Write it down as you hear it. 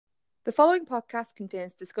The following podcast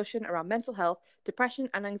contains discussion around mental health, depression,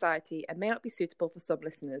 and anxiety and may not be suitable for some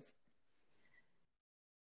listeners.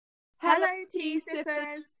 Hello, tea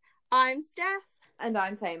sippers. I'm Steph. And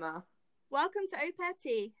I'm Tamar, Welcome to Au Pair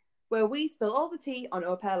Tea. where we spill all the tea on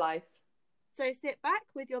au pair life. So sit back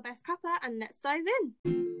with your best cuppa and let's dive in.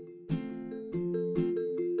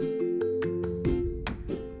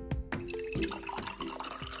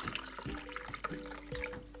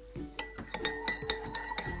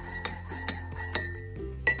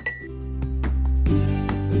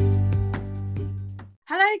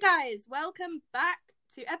 Hello, guys. Welcome back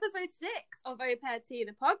to episode 6 of Au Pair Tea,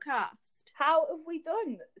 the podcast. How have we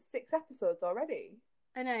done 6 episodes already?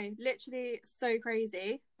 I know, literally so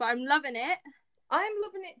crazy, but I'm loving it. I'm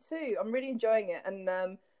loving it too. I'm really enjoying it. And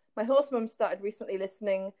my host mum started recently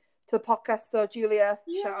listening to the podcast, so Julia,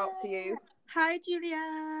 shout out to you. Hi,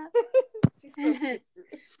 Julia. She's so cute.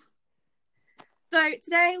 So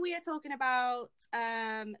today we are talking about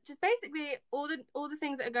just basically all the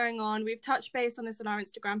things that are going on. We've touched base on this on our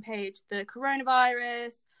Instagram page: the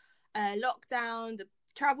coronavirus, lockdown, the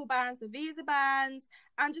travel bans, the visa bans,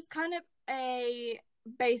 and just kind of a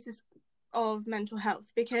basis of mental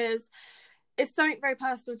health, because it's something very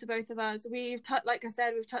personal to both of us. Like I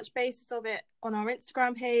said, we've touched basis of it on our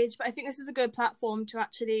Instagram page, but I think this is a good platform to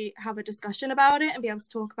actually have a discussion about it and be able to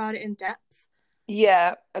talk about it in depth.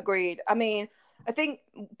 Yeah, agreed. I mean, I think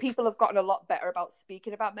people have gotten a lot better about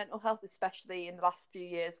speaking about mental health, especially in the last few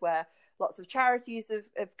years, where lots of charities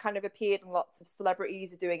have kind of appeared and lots of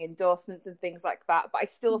celebrities are doing endorsements and things like that. But I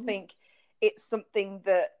still think it's something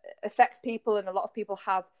that affects people, and a lot of people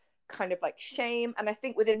have kind of like shame. And I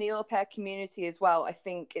think within the au pair community as well, I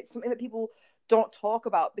think it's something that people don't talk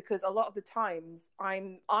about, because a lot of the times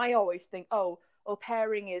I always think, oh, au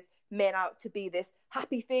pairing is made out to be this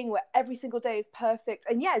happy thing where every single day is perfect.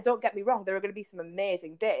 And yeah, don't get me wrong, there are going to be some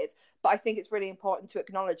amazing days, but I think it's really important to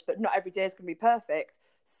acknowledge that not every day is going to be perfect.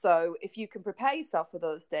 So if you can prepare yourself for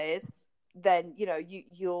those days, then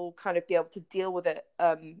you'll kind of be able to deal with it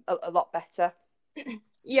a lot better.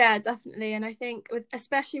 Yeah, definitely. And I think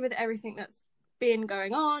especially with everything that's been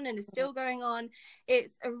going on and is still going on,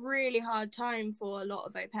 it's a really hard time for a lot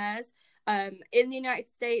of au pairs in the United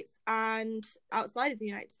States and outside of the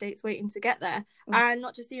United States waiting to get there. And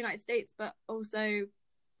not just the United States, but also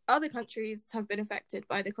other countries have been affected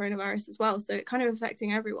by the coronavirus as well, so it kind of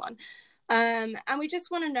affecting everyone. And we just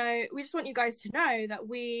want you guys to know that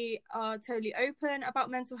we are totally open about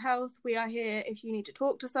mental health. We are here if you need to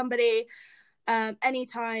talk to somebody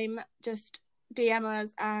anytime. Just DM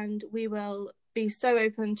us and we will be so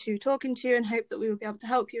open to talking to you, and hope that we will be able to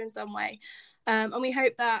help you in some way. And we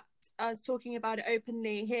hope that us talking about it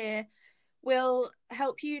openly here will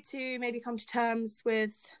help you to maybe come to terms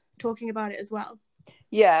with talking about it as well.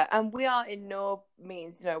 Yeah, and we are in no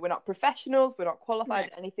means, we're not professionals, we're not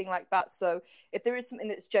qualified, anything like that. So if there is something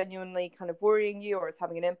that's genuinely kind of worrying you or is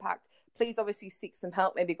having an impact, please obviously seek some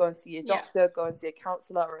help. Maybe go and see your doctor, go and see a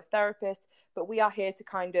counsellor or a therapist. But we are here to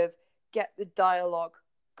kind of get the dialogue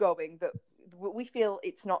going, that we feel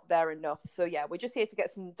it's not there enough. So yeah, we're just here to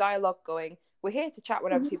get some dialogue going. We're here to chat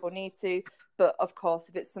whenever people need to. But of course,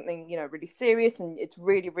 if it's something, really serious and it's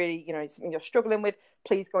really, really, something you're struggling with,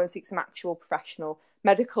 please go and seek some actual professional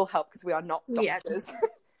medical help, because we are not doctors.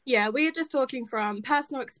 Yeah, we are just talking from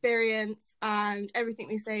personal experience, and everything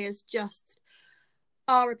we say is just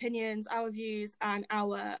our opinions, our views, and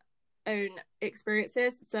our own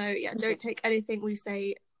experiences. So yeah, don't take anything we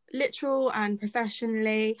say literal and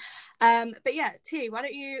professionally. But yeah, T, why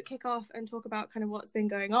don't you kick off and talk about kind of what's been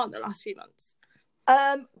going on the last few months?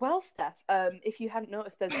 Well, Steph, if you hadn't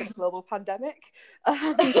noticed, there's been a global pandemic.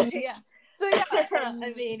 Yeah. So yeah,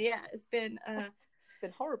 I mean, yeah, it's been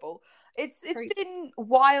horrible. It's been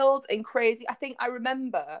wild and crazy. I think I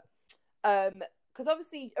remember, because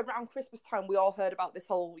obviously around Christmas time we all heard about this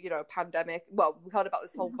whole pandemic. Well, we heard about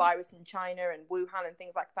this whole virus in China and Wuhan and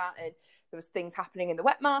things like that, and there was things happening in the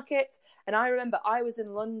wet market. And I remember I was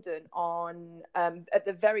in London on at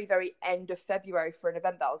the very, very end of February for an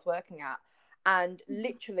event that I was working at. And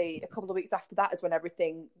literally a couple of weeks after that is when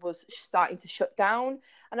everything was starting to shut down.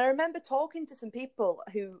 And I remember talking to some people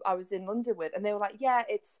who I was in London with, and they were like,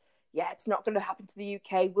 it's not going to happen to the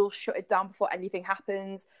UK. We'll shut it down before anything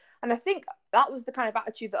happens. And I think that was the kind of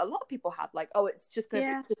attitude that a lot of people had, like, oh, it's just going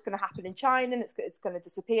to happen in China and it's going to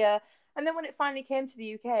disappear. And then when it finally came to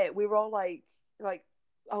the UK, we were all like,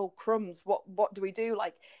 oh, crumbs, what do we do?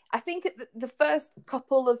 Like, I think the first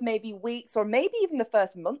couple of maybe weeks, or maybe even the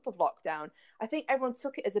first month of lockdown, I think everyone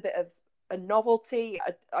took it as a bit of a novelty.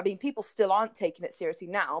 I mean, people still aren't taking it seriously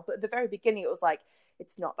now, but at the very beginning, it was like,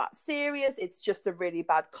 it's not that serious. It's just a really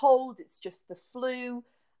bad cold. It's just the flu.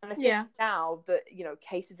 And I think now that, you know,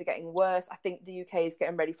 cases are getting worse, I think the UK is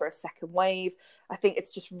getting ready for a second wave. I think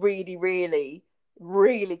it's just really, really,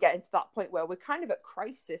 really getting to that point where we're kind of at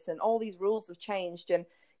crisis and all these rules have changed. And,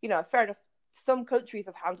 you know, fair enough, some countries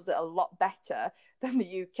have handled it a lot better than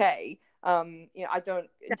the UK. You know, I don't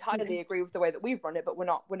entirely agree with the way that we've run it, but we're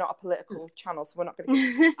not a political channel, so we're not going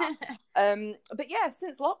to get that. But yeah,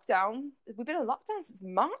 since lockdown, we've been in lockdown since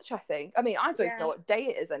March, I think. I mean, I don't even know what day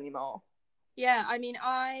it is anymore. Yeah, I mean,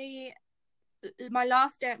 my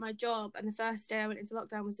last day at my job and the first day I went into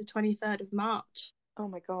lockdown was the 23rd of March. Oh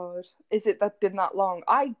my God. Is it been that long?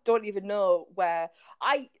 I don't even know where.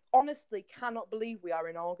 I honestly cannot believe we are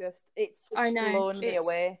in August. It's just blown me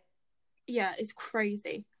away. Yeah, it's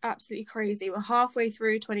crazy. Absolutely crazy. We're halfway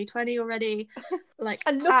through 2020 already. Like,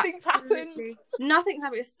 and nothing's happened. Nothing's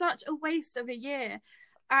happened. It's such a waste of a year.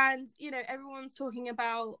 And, you know, everyone's talking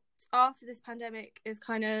about after this pandemic is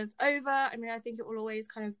kind of over. I mean, I think it will always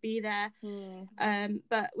kind of be there.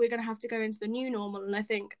 But we're going to have to go into the new normal. And I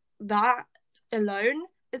think that alone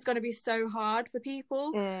is going to be so hard for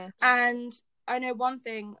people. And I know one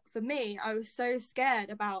thing for me, I was so scared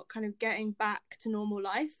about kind of getting back to normal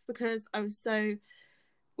life because we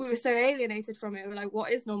were so alienated from it. We're like,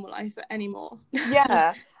 what is normal life anymore?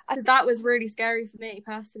 Yeah. So that was really scary for me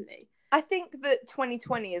personally. I think that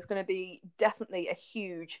 2020 is going to be definitely a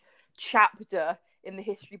huge chapter in the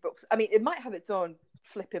history books. I mean, it might have its own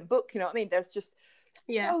flipping book, you know what I mean? There's just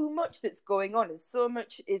so much that's going on and so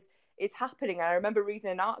much is happening. And I remember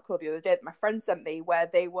reading an article the other day that my friend sent me where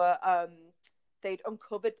they were they'd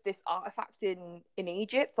uncovered this artifact in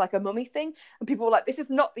Egypt, like a mummy thing, and people were like, this is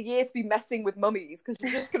not the year to be messing with mummies because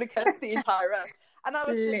you're just going to curse the entire earth. And I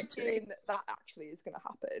was thinking that actually is going to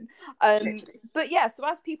happen. But yeah, so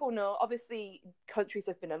as people know, obviously countries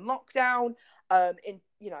have been in lockdown.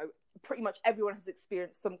 You know, pretty much everyone has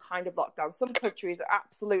experienced some kind of lockdown. Some countries are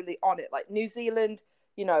absolutely on it, like New Zealand,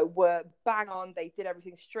 you know, were bang on. They did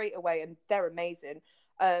everything straight away and they're amazing.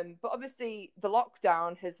 But obviously the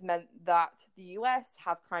lockdown has meant that the US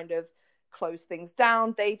have kind of closed things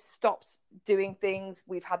down. They've stopped doing things.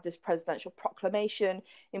 We've had this presidential proclamation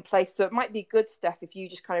in place. So it might be good, Steph, if you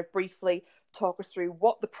just kind of briefly talk us through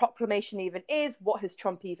what the proclamation even is, what has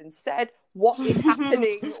Trump even said, what is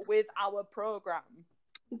happening with our program.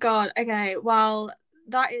 God, okay. Well,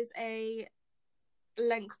 that is a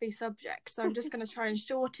lengthy subject, so I'm just going to try and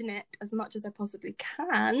shorten it as much as I possibly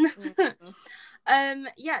can.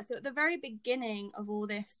 So at the very beginning of all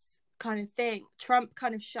this kind of thing, Trump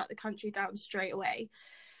kind of shut the country down straight away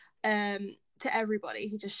to everybody.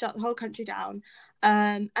 He just shut the whole country down,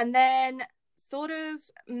 and then sort of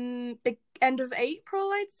the end of April,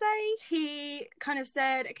 I'd say, he kind of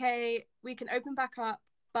said, okay, we can open back up,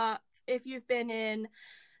 but if you've been in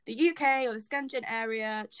the UK or the Schengen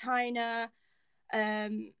area, China,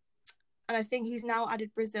 and I think he's now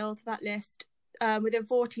added Brazil to that list, within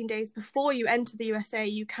 14 days before you enter the USA,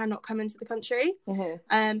 you cannot come into the country.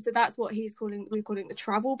 So that's what we're calling the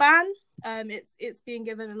travel ban. It's being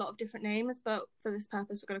given a lot of different names, but for this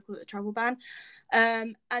purpose, we're going to call it the travel ban.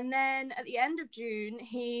 And then at the end of June,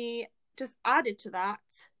 he just added to that,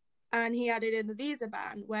 and he added in the visa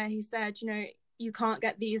ban, where he said, you know, you can't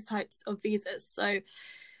get these types of visas. So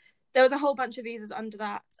there was a whole bunch of visas under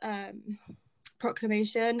that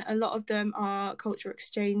proclamation. A lot of them are cultural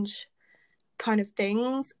exchange kind of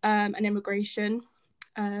things, and immigration,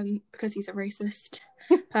 because he's a racist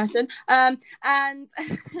person. And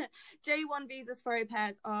J1 visas for au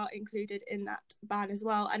pairs are included in that ban as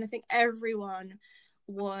well. And I think everyone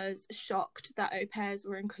was shocked that au pairs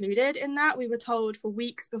were included in that. We were told for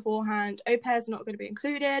weeks beforehand, au pairs are not going to be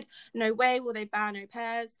included. No way will they ban au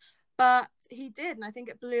pairs. But he did, and I think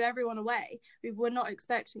it blew everyone away. We were not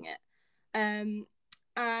expecting it.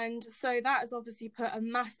 And so that has obviously put a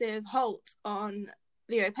massive halt on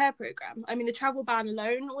the au pair program. I mean, the travel ban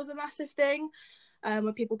alone was a massive thing,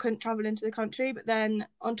 where people couldn't travel into the country. But then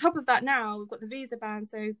on top of that, now we've got the visa ban.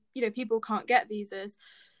 So, you know, people can't get visas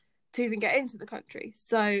to even get into the country.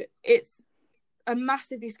 So it's a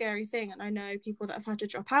massively scary thing. And I know people that have had to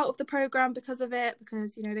drop out of the program because of it,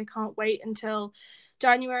 because, you know, they can't wait until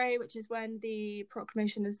January, which is when the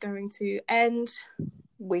proclamation is going to end.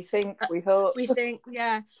 We hope.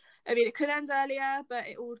 Yeah. I mean, it could end earlier, but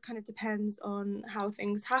it all kind of depends on how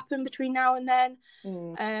things happen between now and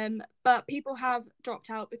then. But people have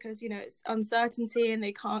dropped out because, you know, it's uncertainty and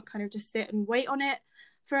they can't kind of just sit and wait on it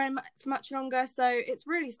for much longer. So it's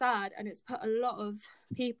really sad, and it's put a lot of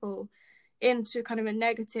people into kind of a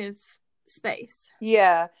negative space.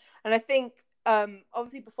 Yeah. And I think,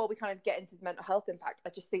 obviously, before we kind of get into the mental health impact, I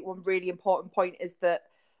just think one really important point is that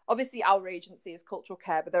obviously our agency is Cultural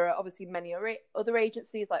Care, but there are obviously many other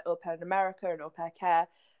agencies like Au Pair in America and Au Pair Care.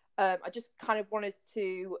 I just kind of wanted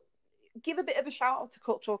to give a bit of a shout out to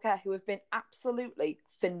Cultural Care, who have been absolutely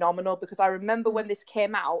phenomenal, because I remember when this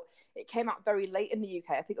came out, it came out very late in the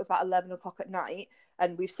UK. I think it was about 11 o'clock at night.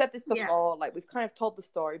 And we've said this before, like we've kind of told the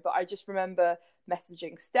story, but I just remember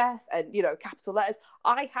messaging Steph and, you know, capital letters.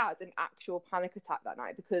 I had an actual panic attack that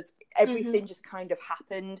night because everything just kind of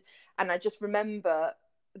happened. And I just remember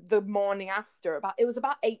the morning after, it was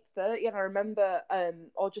about 8:30, and I remember,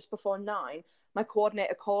 or just before 9, my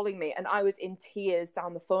coordinator calling me, and I was in tears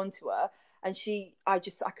down the phone to her, and I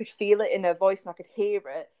could feel it in her voice and I could hear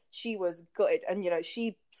it. She was gutted, and, you know,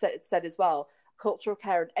 she said as well, Cultural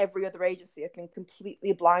Care and every other agency have been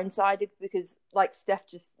completely blindsided, because like Steph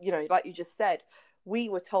just, you know, like you just said, we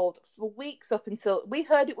were told for weeks up until we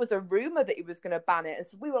heard it was a rumor that he was going to ban it, and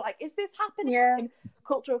so we were like, is this happening? And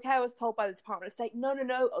Cultural Care was told by the Department of State, no,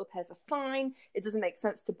 au pairs are fine. It doesn't make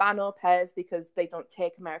sense to ban au pairs because they don't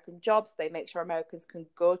take American jobs. They make sure Americans can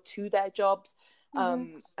go to their jobs.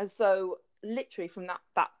 And so literally from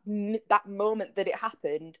that moment that it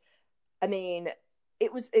happened, I mean,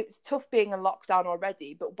 it was tough being in lockdown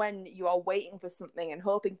already, but when you are waiting for something and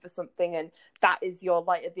hoping for something, and that is your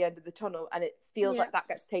light at the end of the tunnel, and it feels like that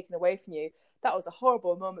gets taken away from you, that was a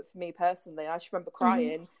horrible moment for me personally. I just remember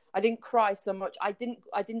crying. I didn't cry so much. I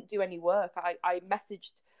didn't do any work. I messaged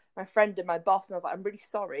my friend and my boss, and I was like, I'm really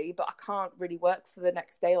sorry, but I can't really work for the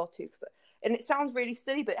next day or two. And it sounds really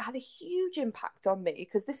silly, but it had a huge impact on me,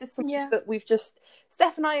 because this is something that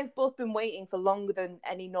Steph and I have both been waiting for longer than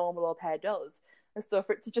any normal au pair does. And so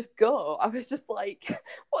for it to just go, I was just like,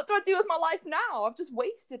 what do I do with my life now? I've just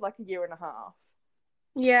wasted like a year and a half.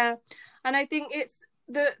 Yeah. And I think it's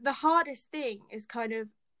the hardest thing is kind of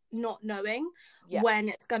not knowing when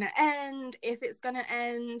it's going to end, if it's going to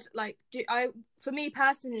end. Like, for me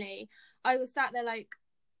personally, I was sat there like,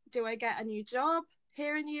 do I get a new job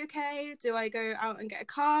here in the UK? Do I go out and get a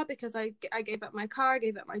car? Because I gave up my car, I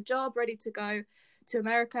gave up my job, ready to go to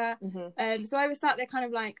America. So I was sat there kind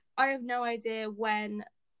of like, I have no idea when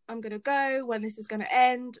I'm gonna go, when this is gonna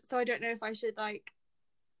end, so I don't know if I should like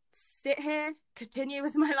sit here, continue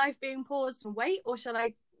with my life being paused and wait, or should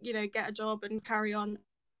I, you know, get a job and carry on.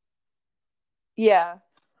 It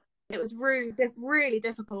was really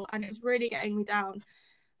difficult, and it was really getting me down,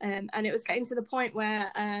 and it was getting to the point where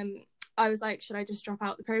I was like, should I just drop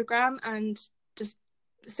out the program and just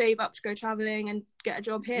save up to go traveling and get a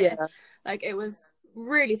job here? Like, it was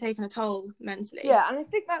really taking a toll mentally. And I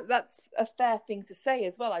think that's a fair thing to say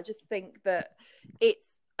as well. I just think that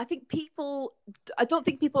I don't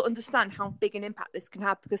think people understand how big an impact this can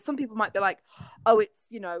have, because some people might be like, oh, it's,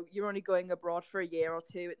 you know, you're only going abroad for a year or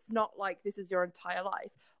two, it's not like this is your entire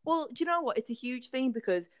life. Well, do you know what? It's a huge thing,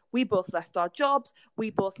 because we both left our jobs, we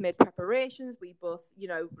both made preparations, we both, you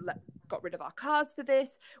know, got rid of our cars for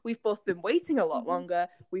this, we've both been waiting a lot longer,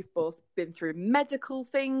 we've both been through medical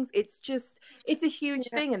things. It's a huge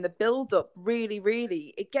thing, and the build up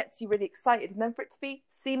really, it gets you really excited, and then for it to be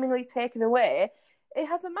seemingly taken away, it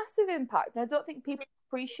has a massive impact. And I don't think people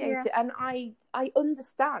appreciate it. And I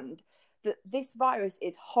understand that this virus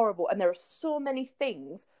is horrible, and there are so many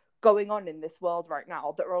things going on in this world right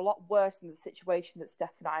now that are a lot worse than the situation that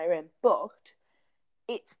Steph and I are in, but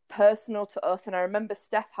it's personal to us. And I remember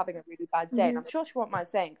Steph having a really bad day, and I'm sure she won't mind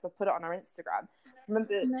saying, because I put it on our Instagram. I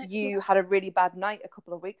remember you had a really bad night a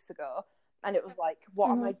couple of weeks ago, and it was like,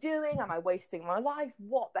 what am I doing? Am I wasting my life?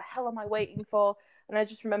 What the hell am I waiting for? And I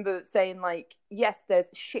just remember saying, like, yes,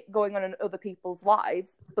 there's shit going on in other people's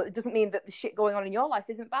lives, but it doesn't mean that the shit going on in your life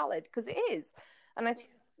isn't valid, because it is. And I think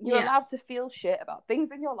you're allowed to feel shit about things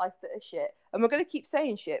in your life that are shit. And we're going to keep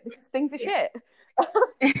saying shit, because things are shit.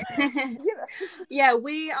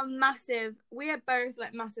 We are both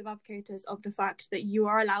like massive advocates of the fact that you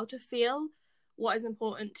are allowed to feel what is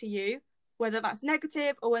important to you, whether that's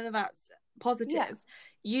negative or whether that's positive.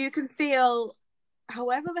 You can feel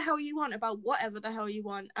however the hell you want about whatever the hell you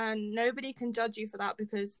want, and nobody can judge you for that,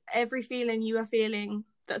 because every feeling you are feeling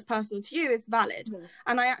that's personal to you is valid.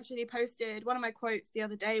 And I actually posted one of my quotes the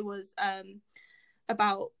other day was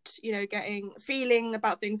about, you know, feeling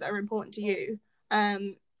about things that are important to you,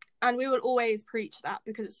 and we will always preach that,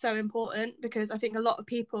 because it's so important. Because I think a lot of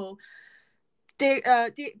people put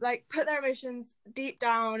their emotions deep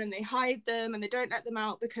down, and they hide them, and they don't let them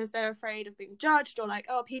out because they're afraid of being judged, or like,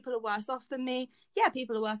 oh, people are worse off than me. Yeah,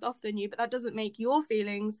 people are worse off than you, but that doesn't make your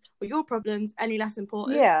feelings or your problems any less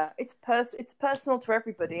important. It's personal to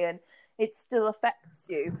everybody, and it still affects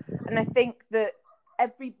you. And I think that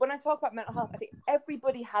when I talk about mental health, I think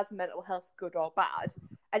everybody has mental health, good or bad,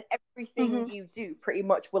 and everything you do pretty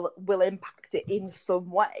much will impact it in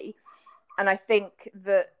some way. And I think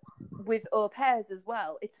that with au pairs as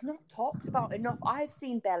well, it's not talked about enough. I've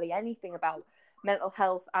seen barely anything about mental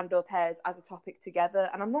health and au pairs as a topic together,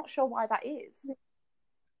 and I'm not sure why that is.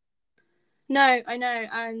 No, I know,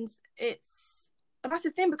 and it's a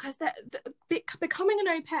massive thing because becoming an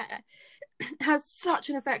au pair has such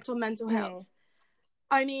an effect on mental health.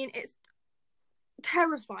 I mean, it's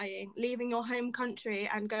terrifying leaving your home country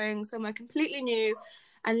and going somewhere completely new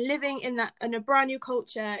and living in a brand new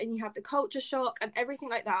culture, and you have the culture shock and everything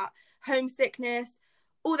like that, homesickness,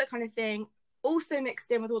 all that kind of thing, also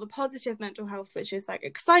mixed in with all the positive mental health, which is like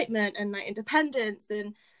excitement and like independence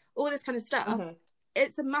and all this kind of stuff.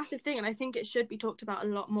 It's a massive thing, and I think it should be talked about a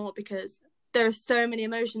lot more because there are so many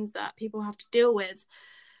emotions that people have to deal with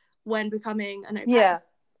when becoming an au pair.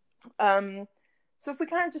 So if we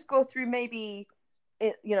kind of just go through maybe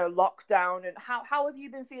lockdown, and how have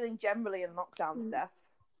you been feeling generally in lockdown, Steph?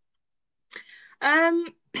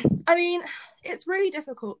 I mean, it's really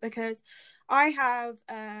difficult because I have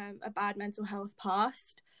a bad mental health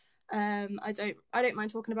past. I don't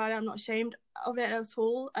mind talking about it. I'm not ashamed of it at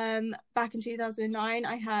all. Back in 2009,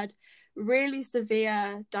 I had really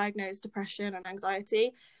severe diagnosed depression and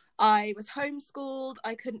anxiety. I was homeschooled.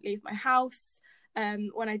 I couldn't leave my house.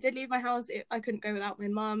 When I did leave my house, I couldn't go without my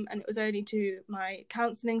mum, and it was only to my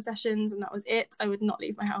counselling sessions, and that was it. I would not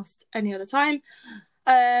leave my house any other time.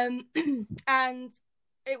 And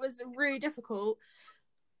it was really difficult.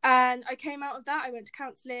 And I came out of that. I went to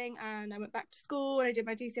counselling, and I went back to school, and I did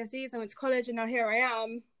my GCSEs, and I went to college, and now here I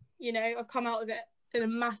am. I've come out of it in a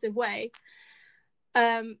massive way.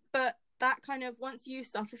 But that kind of, once you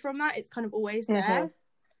suffer from that, it's kind of always there.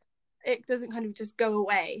 It doesn't kind of just go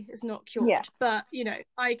away. It's not cured. But,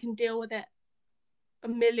 I can deal with it a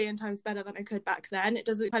million times better than I could back then. It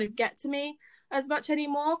doesn't kind of get to me as much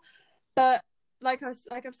anymore. But like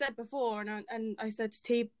I've said before, and I said to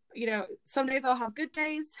T, some days I'll have good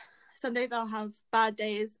days, some days I'll have bad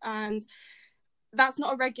days, and that's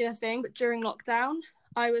not a regular thing. But during lockdown,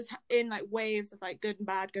 I was in like waves of like good and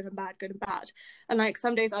bad, good and bad, good and bad. And like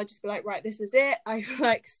some days I'd just be like, right, this is it. I'm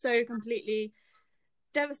like so completely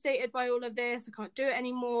devastated by all of this. I can't do it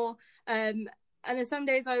anymore. And then some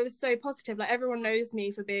days I was so positive. Like everyone knows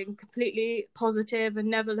me for being completely positive and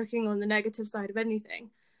never looking on the negative side of anything.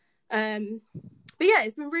 But yeah,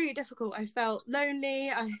 it's been really difficult. I felt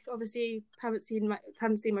lonely. I obviously haven't seen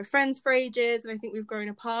my friends for ages, and I think we've grown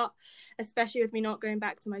apart, especially with me not going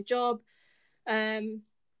back to my job. And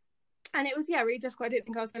it was really difficult. I didn't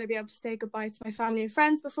think I was going to be able to say goodbye to my family and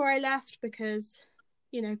friends before I left because,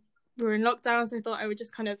 we were in lockdown, so I thought I would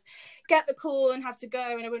just kind of get the call and have to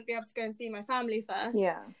go, and I wouldn't be able to go and see my family first. But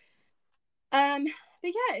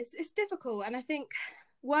yeah, it's difficult, and I think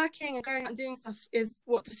working and going out and doing stuff is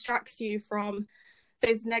what distracts you from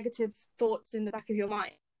those negative thoughts in the back of your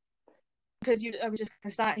mind, because I was just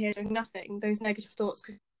kind of sat here doing nothing. Those negative thoughts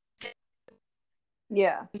could...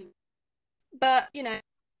 But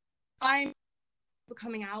I'm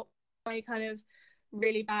coming out my kind of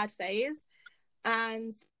really bad phase,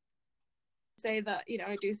 and say that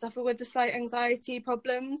I do suffer with the slight anxiety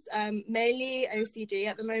problems. Mainly OCD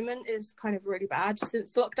at the moment is kind of really bad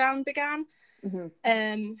since lockdown began.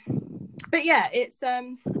 But yeah, it's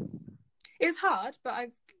hard,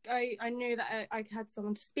 but I knew that I had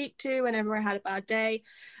someone to speak to whenever I had a bad day.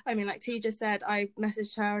 I mean, like T just said, I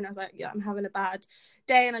messaged her and I was like, yeah, I'm having a bad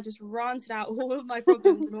day, and I just ranted out all of my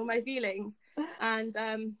problems and all my feelings, and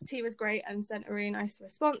T was great and sent a really nice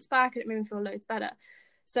response back, and it made me feel loads better.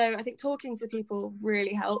 So I think talking to people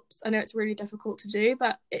really helps. I know it's really difficult to do,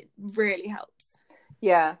 but it really helps.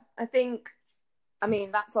 Yeah, I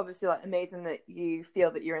mean, that's obviously like amazing that you feel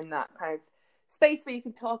that you're in that kind of space where you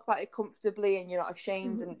can talk about it comfortably and you're not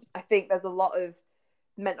ashamed. And I think there's a lot of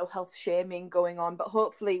mental health shaming going on, but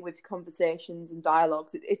hopefully with conversations and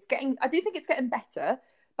dialogues, I do think it's getting better.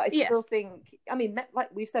 But I still think, I mean, like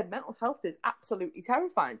we've said, mental health is absolutely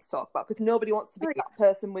terrifying to talk about because nobody wants to be that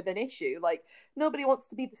person with an issue. Like, nobody wants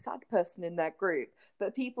to be the sad person in their group.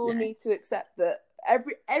 But people need to accept that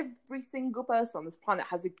every single person on this planet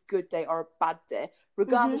has a good day or a bad day,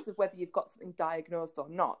 regardless of whether you've got something diagnosed or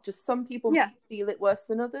not. Just some people feel it worse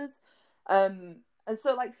than others. And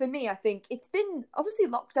so, like, for me, I think it's been, obviously,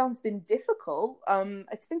 lockdown's been difficult.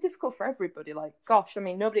 It's been difficult for everybody. Like, gosh, I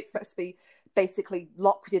mean, nobody expects to be basically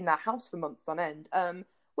locked in their house for months on end.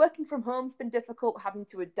 Working from home's been difficult, having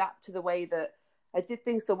to adapt to the way that I did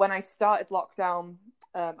things. So when I started lockdown,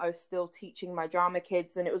 I was still teaching my drama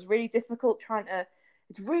kids, and it was really difficult trying to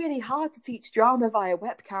it's really hard to teach drama via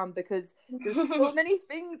webcam because there's so many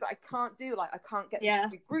things I can't do. Like I can't get to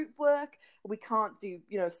do group work. We can't do,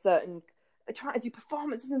 you know, certain trying to do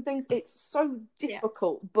performances and things. It's so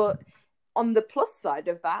difficult. But on the plus side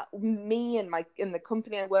of that, me and the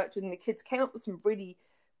company I worked with and the kids came up with some really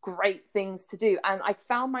great things to do. And I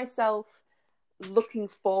found myself looking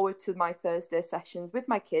forward to my Thursday sessions with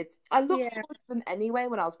my kids. I looked forward to them anyway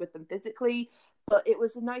when I was with them physically, but it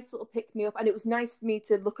was a nice little pick me up, and it was nice for me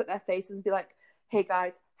to look at their faces and be like, hey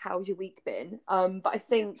guys, how's your week been? But I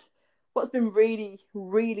think what's been really,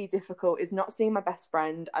 really difficult is not seeing my best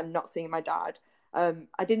friend and not seeing my dad.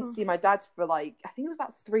 I didn't see my dad for like, I think it was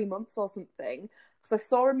about 3 months or something, because I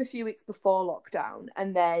saw him a few weeks before lockdown,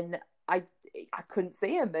 and then I couldn't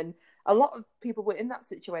see him. And a lot of people were in that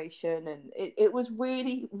situation, and it was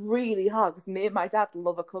really, really hard because me and my dad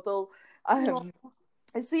love a cuddle.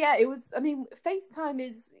 And so yeah, it was, I mean, FaceTime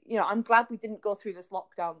is, you know, I'm glad we didn't go through this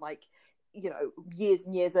lockdown like, you know, years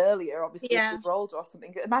and years earlier, obviously, if we were older or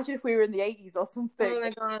something. Imagine if we were in the 80s or something. Oh my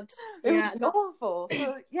God. It would be awful.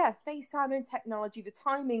 So yeah, FaceTime and technology, the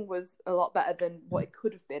timing was a lot better than what it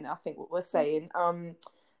could have been, I think, what we're saying.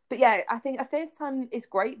 But yeah, I think a FaceTime is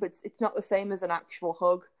great, but it's not the same as an actual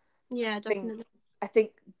hug. Yeah, definitely. I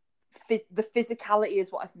think the physicality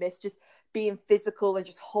is what I've missed, just being physical and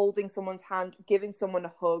just holding someone's hand, giving someone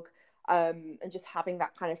a hug, and just having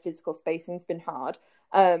that kind of physical spacing's been hard.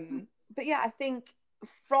 But yeah, I think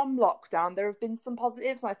from lockdown there have been some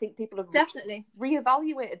positives, and I think people have definitely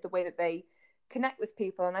reevaluated the way that they connect with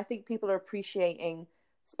people, and I think people are appreciating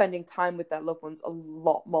spending time with their loved ones a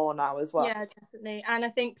lot more now as well. Yeah, definitely. And I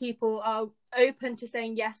think people are open to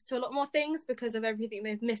saying yes to a lot more things because of everything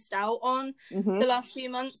they've missed out on the last few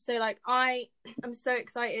months. So like I am so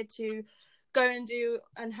excited to go and do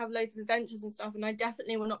and have loads of adventures and stuff, and I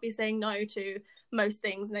definitely will not be saying no to most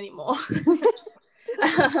things anymore.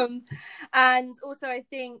 And also I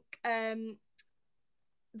think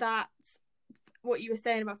that what you were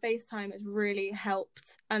saying about FaceTime has really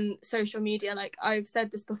helped, and social media, like I've said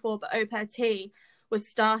this before, but Au Pair Tea was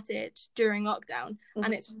started during lockdown,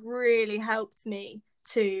 and it's really helped me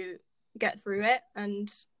to get through it,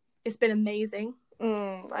 and it's been amazing.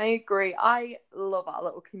 I agree. I love our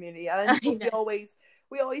little community, and we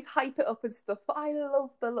always hype it up and stuff, but I love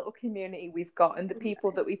the little community we've got and the people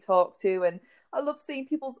that we talk to, and I love seeing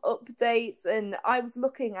people's updates. And I was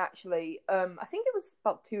looking actually, I think it was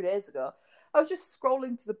about 2 days ago, I was just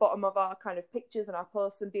scrolling to the bottom of our kind of pictures and our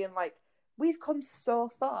posts and being like, we've come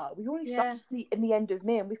so far. We only started in the end of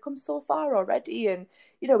May, and we've come so far already. And,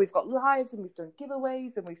 you know, we've got lives, and we've done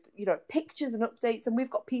giveaways, and we've, you know, pictures and updates, and we've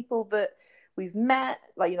got people that we've met,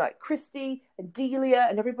 like, you know, like Christy and Delia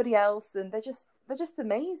and everybody else, and they're just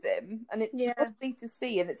amazing. And it's lovely to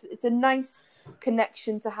see, and it's a nice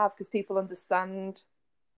connection to have because people understand.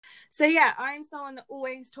 So yeah, I'm someone that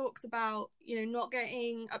always talks about, you know, not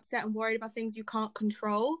getting upset and worried about things you can't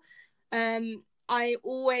control. I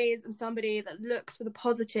always am somebody that looks for the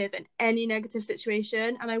positive in any negative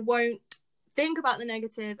situation, and I won't think about the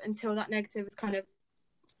negative until that negative is kind of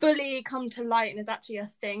fully come to light and is actually a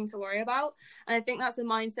thing to worry about. And I think that's a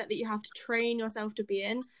mindset that you have to train yourself to be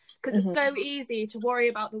in, because it's so easy to worry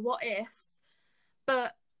about the what ifs,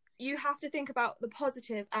 but you have to think about the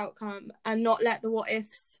positive outcome and not let the what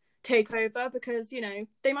ifs take over, because, you know,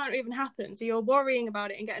 they might not even happen. So you're worrying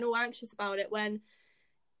about it and getting all anxious about it when,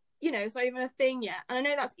 you know, it's not even a thing yet. And I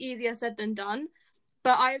know that's easier said than done,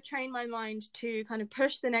 but I have trained my mind to kind of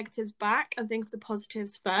push the negatives back and think of the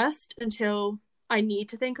positives first until I need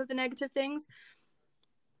to think of the negative things.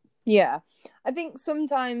 Yeah, I think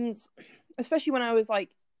sometimes, especially when I was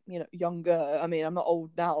like, you know, younger, I mean, I'm not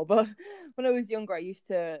old now, but when I was younger, I used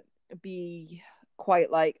to be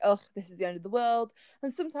quite like, oh, this is the end of the world.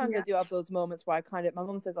 And sometimes I do have those moments where I kind of, my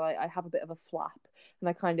mum says I have a bit of a flap, and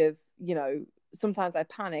I kind of, you know, sometimes I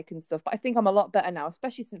panic and stuff, but I think I'm a lot better now,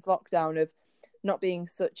 especially since lockdown, of not being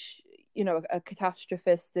such, you know, a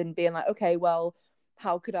catastrophist and being like, okay, well,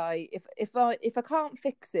 how could I, if I can't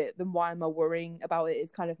fix it, then why am I worrying about it,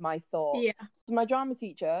 is kind of my thought. So my drama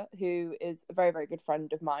teacher, who is a very, very good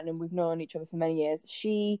friend of mine, and we've known each other for many years,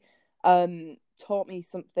 she taught me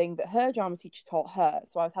something that her drama teacher taught her.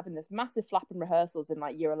 So I was having this massive flap in rehearsals in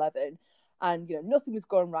like year 11, and, you know, nothing was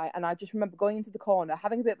going right, and I just remember going into the corner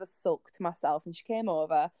having a bit of a sulk to myself, and she came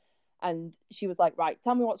over and she was like, right,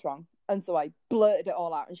 tell me what's wrong. And so I blurted it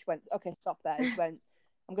all out, and she went, okay, stop there. And she went,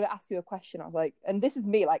 I'm going to ask you a question. I was like, and this is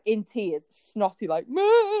me, like, in tears, snotty, like,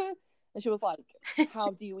 meh. And she was like, how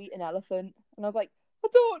do you eat an elephant? And I was like, I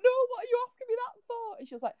don't know, what are you asking me that for? And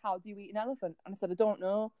she was like, how do you eat an elephant? And I said, I don't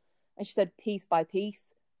know. And she said, piece by piece.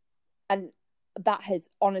 And that has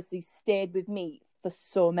honestly stayed with me for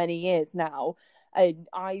so many years now. And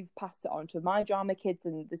I've passed it on to my drama kids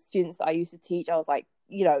and the students that I used to teach. I was like,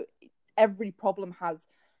 you know, every problem has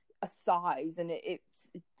a size, and it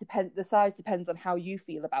depends. The size depends on how you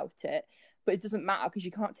feel about it, but it doesn't matter because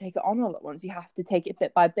you can't take it on all at once. You have to take it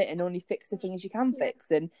bit by bit and only fix the things you can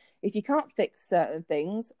fix. And if you can't fix certain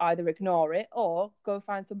things, either ignore it or go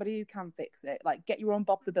find somebody who can fix it. Like, get your own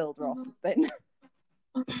Bob the Builder or something.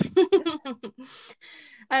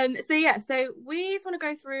 So we just want to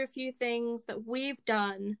go through a few things that we've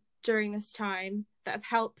done during this time that have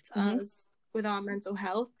helped us with our mental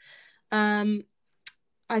health.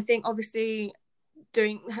 I think obviously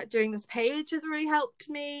doing this page has really helped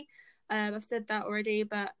me. I've said that already,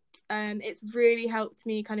 but it's really helped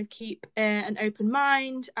me kind of keep an open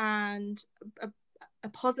mind and a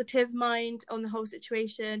positive mind on the whole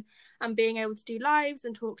situation, and being able to do lives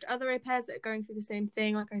and talk to other au pairs that are going through the same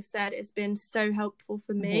thing. Like I said, it's been so helpful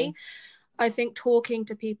for me. I think talking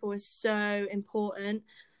to people is so important,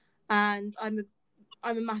 and I'm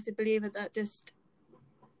a massive believer that just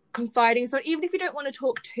confiding. So even if you don't want to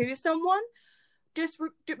talk to someone, just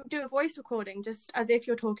do a voice recording, just as if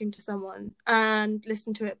you're talking to someone, and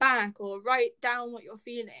listen to it back or write down what you're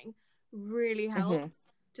feeling really helps.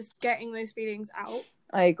 Just getting those feelings out.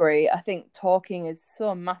 I agree. I think talking is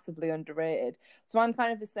so massively underrated. So I'm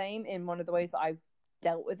kind of the same in one of the ways that I've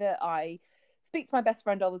dealt with it. I speak to my best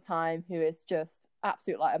friend all the time, who is just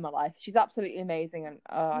absolute light of my life. She's absolutely amazing, and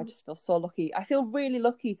I just feel so lucky. I feel really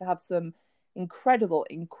lucky to have some incredible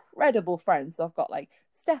friends. So I've got like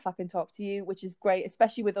Steph, I can talk to you, which is great,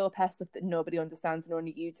 especially with au pair stuff that nobody understands and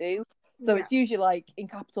only you do. So it's usually like in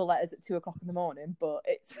capital letters at 2:00 in the morning, but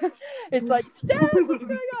it's like, Steph, what's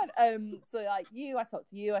going on? So like you, I talk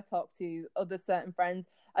to other certain friends,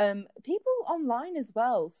 people online as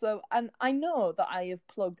well. So, and I know that I have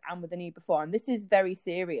plugged Anne with an E before, and this is very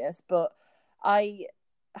serious, but I'm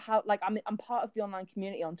part of the online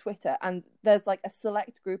community on Twitter, and there's like a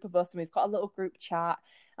select group of us, and we've got a little group chat,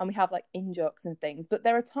 and we have like in-jokes and things. But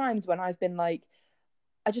there are times when I've been like,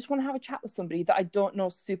 I just want to have a chat with somebody that I don't know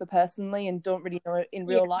super personally and don't really know in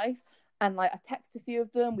real life. And like, I text a few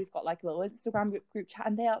of them. We've got like a little Instagram group chat,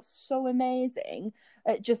 and they are so amazing.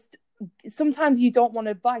 It just, sometimes you don't want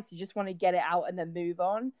advice, you just want to get it out and then move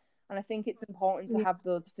on. And I think it's important to have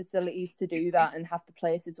those facilities to do that, and have the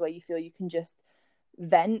places where you feel you can just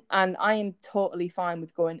vent. And I am totally fine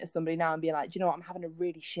with going to somebody now and being like, do you know what, I'm having a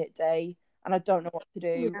really shit day and I don't know what to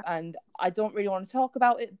do, and I don't really want to talk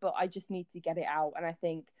about it, but I just need to get it out. And I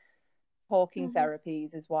think talking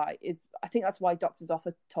therapies I think that's why doctors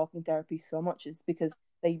offer talking therapy so much, is because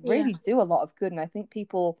they really do a lot of good. And I think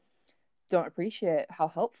people don't appreciate how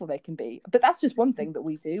helpful they can be. But that's just one thing that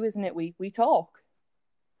we do, isn't it? We talk.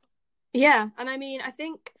 Yeah, and I mean, I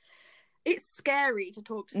think it's scary to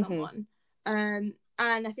talk to someone. And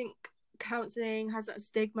I think counselling has that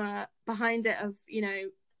stigma behind it of, you know,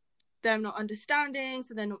 them not understanding,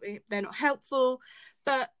 so they're not helpful.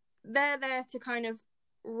 But they're there to kind of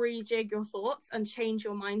rejig your thoughts and change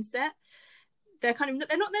your mindset. They're not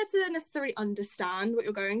there to necessarily understand what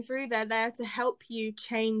you're going through. They're there to help you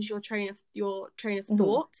change your train of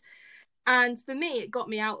thought. And for me, it got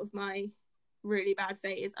me out of my really bad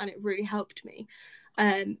phase, and it really helped me.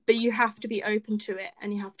 But you have to be open to it,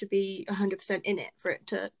 and you have to be 100% in it for it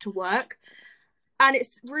to work. And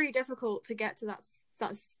it's really difficult to get to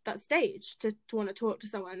that stage to want to talk to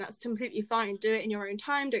someone. That's completely fine. Do it in your own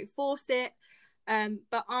time. Don't force it.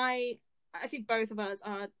 But I think both of us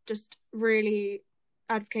are just really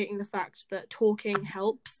advocating the fact that talking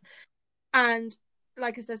helps. And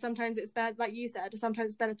like I said, sometimes it's better, like you said, sometimes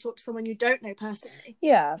it's better to talk to someone you don't know personally.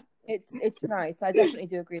 Yeah, it's nice. I definitely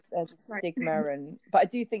do agree that there's a stigma, but I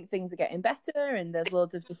do think things are getting better, and there's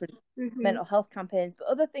loads of different mental health campaigns. But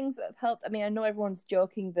other things that have helped, I mean, I know everyone's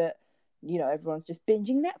joking that, you know, everyone's just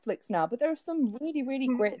binging Netflix now, but there are some really, really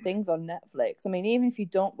great things on Netflix. I mean, even if you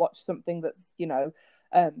don't watch something that's,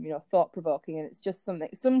 thought-provoking, and it's just something,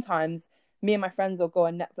 sometimes me and my friends will go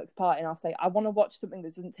on Netflix party, and I'll say, I want to watch something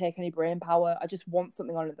that doesn't take any brain power. I just want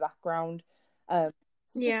something on in the background.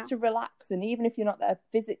 Just to relax. And even if you're not there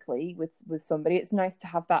physically with somebody, it's nice to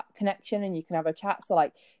have that connection, and you can have a chat. So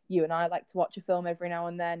like you and I like to watch a film every now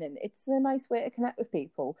and then, and it's a nice way to connect with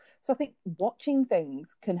people. So I think watching things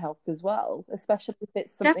can help as well, especially if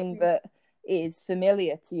it's something that is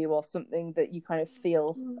familiar to you, or something that you kind of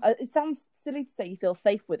feel, it sounds silly to say you feel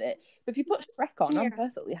safe with it, but if you put Shrek on, I'm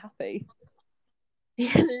perfectly happy.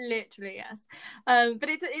 Yeah, literally, yes. But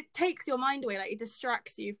it takes your mind away, like it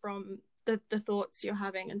distracts you from the thoughts you're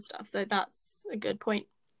having and stuff. So that's a good point.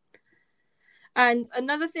 And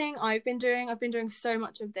another thing I've been doing so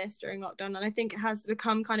much of this during lockdown, and I think it has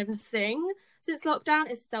become kind of a thing since lockdown,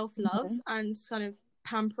 is self-love and kind of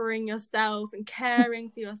pampering yourself and caring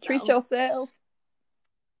for yourself. Treat yourself.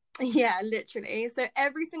 Yeah, literally. So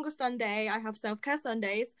every single Sunday I have self-care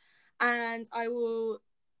Sundays, and I will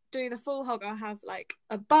do the full hog. I'll have like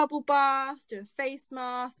a bubble bath, do a face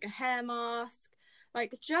mask, a hair mask,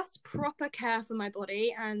 like just proper care for my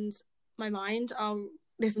body and my mind. I'll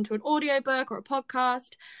listen to an audiobook or a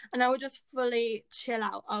podcast, and I will just fully chill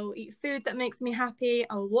out. I'll eat food that makes me happy,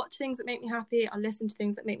 I'll watch things that make me happy, I'll listen to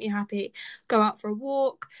things that make me happy, go out for a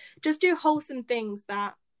walk, just do wholesome things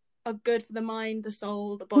that are good for the mind, the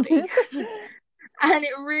soul, the body. And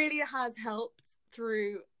it really has helped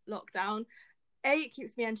through lockdown. A, it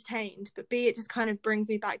keeps me entertained, but B, it just kind of brings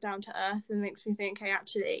me back down to earth and makes me think, hey,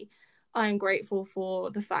 actually, I am grateful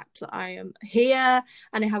for the fact that I am here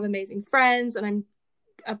and I have amazing friends and I'm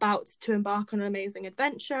about to embark on an amazing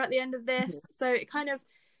adventure at the end of this. So it kind of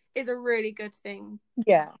is a really good thing.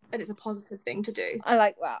 Yeah. And it's a positive thing to do. I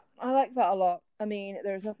like that. I like that a lot. I mean,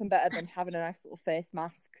 there's nothing better than having a nice little face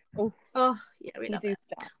mask. Oh yeah, we love it.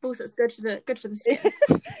 Also, it's good for the skin.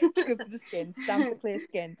 Good for the skin. Stand for clear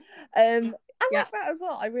skin. I like that as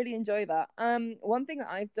well. I really enjoy that. One thing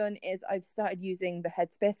that I've done is I've started using the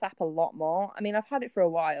Headspace app a lot more. I mean, I've had it for a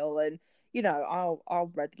while, and you know,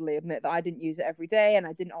 I'll readily admit that I didn't use it every day, and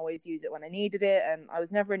I didn't always use it when I needed it, and I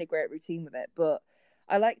was never in a great routine with it. But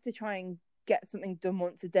I like to try and get something done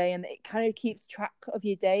once a day, and it kind of keeps track of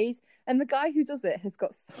your days. And the guy who does it has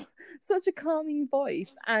got such a calming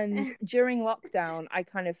voice. And during lockdown, I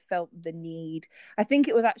kind of felt the need. I think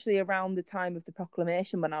it was actually around the time of the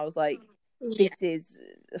proclamation when I was like,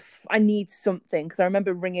 I need something. Because I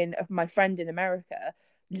remember ringing my friend in America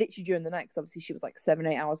literally during the night, because obviously she was like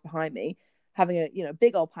 7-8 hours behind me, having a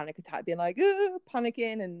big old panic attack, being like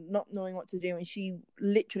panicking and not knowing what to do. And she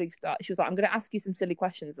literally she was like, I'm going to ask you some silly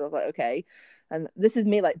questions. I was like, okay. And this is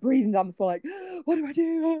me like breathing down the floor, like, what do I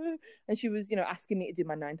do? And she was, asking me to do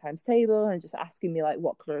my 9 times table and just asking me like,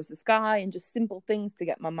 what color is the sky, and just simple things to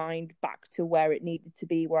get my mind back to where it needed to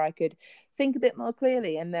be, where I could think a bit more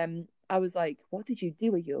clearly. And then I was like, what did you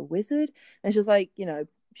do? Are you a wizard? And she was like,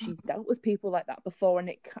 she's dealt with people like that before. And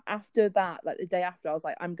after that, like the day after, I was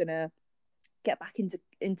like, I'm going to get back into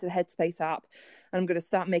the Headspace app, and I'm going to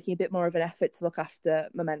start making a bit more of an effort to look after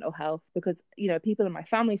my mental health, because people in my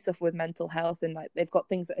family suffer with mental health, and like they've got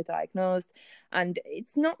things that are diagnosed, and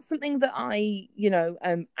it's not something that I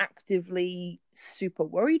am actively super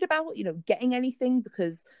worried about getting anything,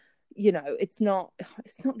 because it's not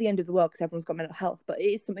the end of the world because everyone's got mental health, but it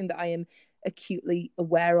is something that I am acutely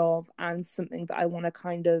aware of, and something that I want to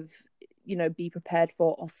kind of be prepared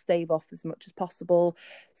for or stave off as much as possible.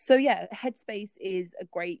 So yeah, Headspace is a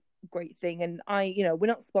great thing. And we're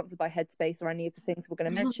not sponsored by Headspace or any of the things we're going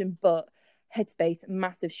to mention, but Headspace,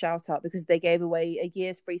 massive shout out, because they gave away a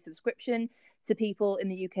year's free subscription to people in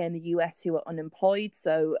the UK and the US who are unemployed.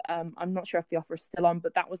 So I'm not sure if the offer is still on,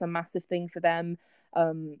 but that was a massive thing for them,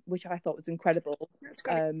 which I thought was incredible. That's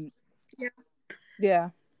great.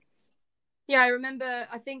 Yeah, I remember,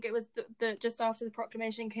 I think it was the just after the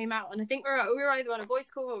proclamation came out, and I think we were either on a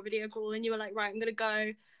voice call or a video call, and you were like, right, I'm going to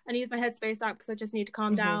go and use my Headspace app because I just need to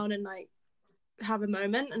calm down and like have a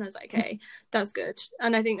moment. And I was like, okay, that's good.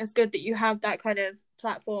 And I think that's good that you have that kind of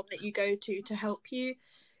platform that you go to help you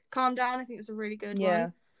calm down. I think it's a really good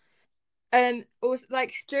one. Also,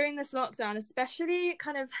 like during this lockdown, especially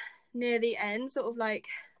kind of near the end, sort of like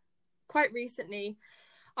quite recently,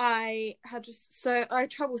 I had I had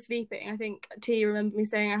trouble sleeping. I think T remember me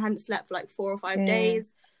saying I hadn't slept for like 4 or 5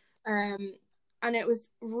 days, and it was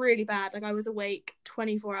really bad. Like I was awake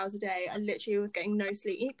 24 hours a day. I literally was getting no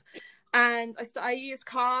sleep, and I used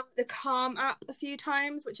the Calm app a few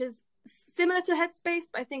times, which is similar to Headspace,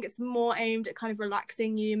 but I think it's more aimed at kind of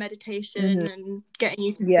relaxing you, meditation, and getting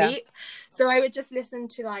you to sleep. So I would just listen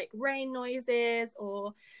to like rain noises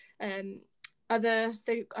or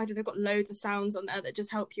they've got loads of sounds on there that just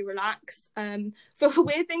help you relax. So a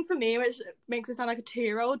weird thing for me, which makes me sound like a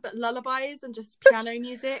 2-year-old, but lullabies and just piano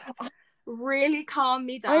music really calm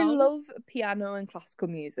me down. I love piano and classical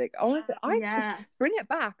music. Honestly, bring it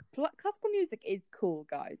back. Classical music is cool,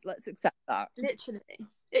 guys. Let's accept that. Literally.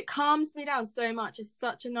 It calms me down so much. It's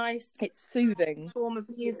such a nice, it's soothing form of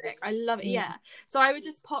music. I love it. Yeah. So I would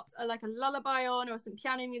just pop a lullaby on or some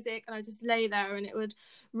piano music, and I just lay there, and it would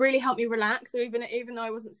really help me relax. So even though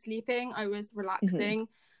I wasn't sleeping, I was relaxing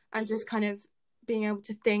and just kind of being able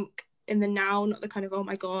to think in the now, not the kind of, oh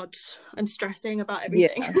my god, I'm stressing about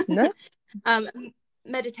everything. No.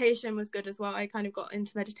 meditation was good as well. I kind of got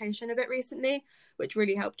into meditation a bit recently, which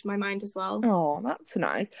really helped my mind as well. Oh, that's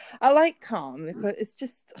nice. I like calm because it's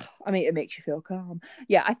just, I mean, it makes you feel calm.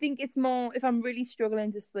 Yeah, I think it's more, if I'm really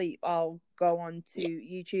struggling to sleep, I'll go on to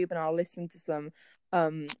YouTube and I'll listen to some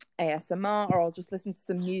ASMR, or I'll just listen to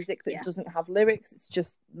some music that doesn't have lyrics. It's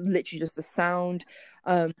just literally just a sound.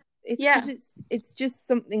 It's just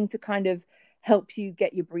something to kind of help you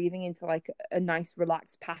get your breathing into like a nice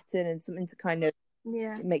relaxed pattern, and something to kind of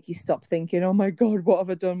make you stop thinking, oh my god, what have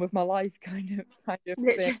I done with my life, kind of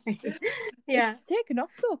literally thing. It's taken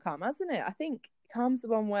off though, Calm, hasn't it? I think Calm's the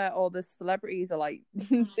one where all the celebrities are like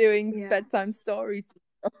doing bedtime stories.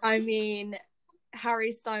 I mean,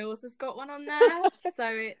 Harry Styles has got one on there, so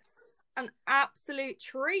it's an absolute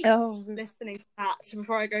treat listening to that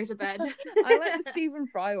before I go to bed. I like the Stephen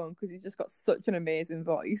Fry one because he's just got such an amazing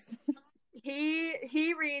voice.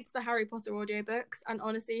 He reads the Harry Potter audiobooks, and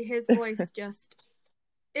honestly, his voice just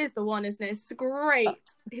is the one, isn't it? It's great.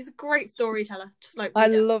 He's a great storyteller. Just like I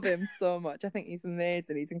love him so much. I think he's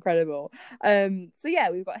amazing. He's incredible. So yeah,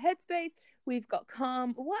 we've got Headspace, we've got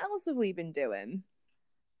Calm. What else have we been doing?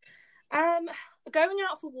 Going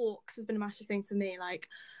out for walks has been a massive thing for me. Like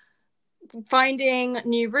finding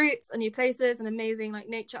new routes and new places and amazing like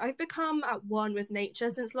nature. I've become at one with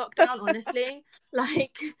nature since lockdown, honestly.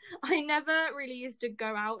 Like I never really used to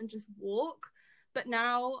go out and just walk, but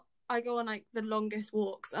now I go on like the longest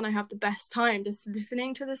walks and I have the best time just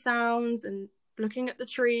listening to the sounds and looking at the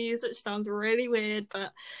trees, which sounds really weird,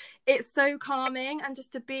 but it's so calming. And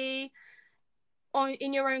just to be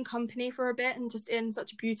in your own company for a bit and just in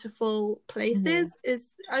such beautiful places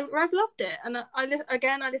I've loved it. And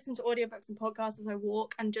I listen to audiobooks and podcasts as I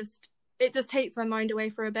walk, and it just takes my mind away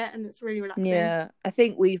for a bit, and it's really relaxing. Yeah, I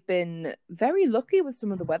think we've been very lucky with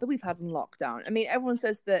some of the weather we've had in lockdown. I mean, everyone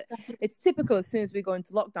says that it's typical as soon as we go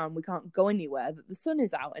into lockdown, we can't go anywhere, that the sun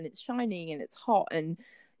is out and it's shining and it's hot. And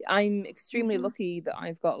I'm extremely lucky that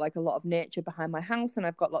I've got like a lot of nature behind my house, and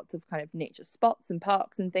I've got lots of kind of nature spots and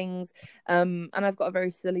parks and things. And I've got a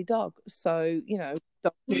very silly dog, so you know,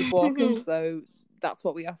 dog keep walking, so that's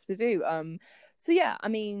what we have to do. So yeah, I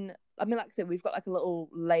mean, like I said, we've got like a little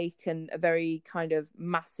lake and a very kind of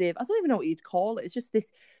massive, I don't even know what you'd call it. It's just this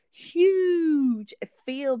huge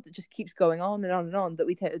field that just keeps going on and on and on, that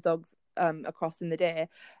we take the dogs across in the day.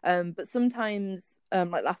 But sometimes,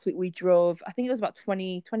 like last week, we drove, I think it was about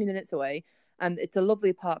 20 minutes away. And it's a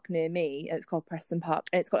lovely park near me, and it's called Preston Park,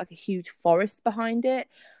 and it's got like a huge forest behind it.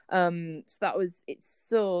 So it's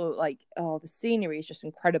so like, the scenery is just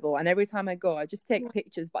incredible. And every time I go, I just take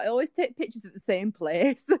pictures, but I always take pictures at the same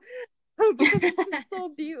place because it's so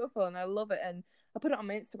beautiful and I love it. And I put it on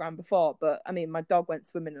my Instagram before, but I mean, my dog went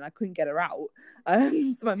swimming and I couldn't get her out.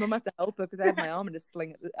 So my mum had to help her because I had my arm in a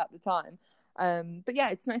sling at the time. But yeah,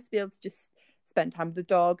 it's nice to be able to just spend time with the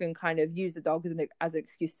dog and kind of use the dog as an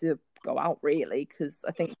excuse to go out, really, because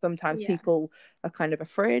I think sometimes people are kind of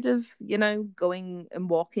afraid of, you know, going and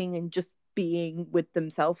walking and just being with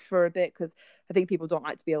themselves for a bit, because I think people don't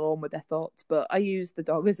like to be alone with their thoughts, but I use the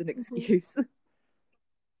dog as an excuse.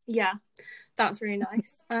 Yeah, that's really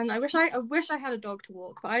nice. And I wish I had a dog to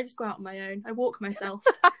walk, but I just go out on my own. I walk myself.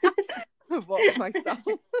 Walk myself.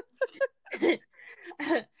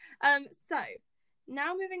 So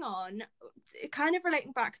now moving on, kind of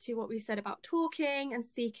relating back to what we said about talking and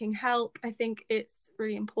seeking help, I think it's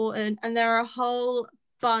really important. And there are a whole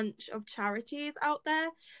bunch of charities out there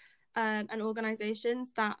and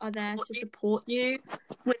organizations that are there to support you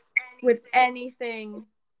with anything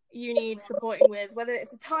you need supporting with, whether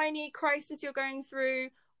it's a tiny crisis you're going through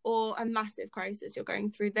or a massive crisis you're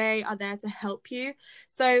going through. They are there to help you.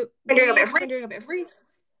 So we've been doing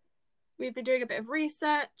a bit of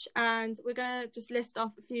research, and we're going to just list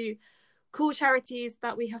off a few cool charities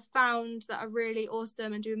that we have found that are really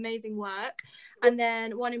awesome and do amazing work. And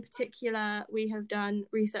then one in particular we have done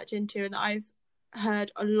research into and that I've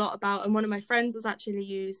heard a lot about, and one of my friends has actually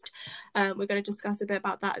used. We're going to discuss a bit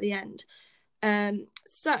about that at the end.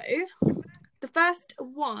 So the first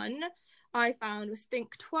one I found was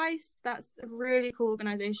Think Twice. That's a really cool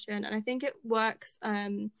organization, and I think it works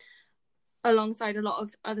alongside a lot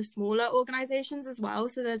of other smaller organizations as well,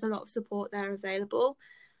 so there's a lot of support there available.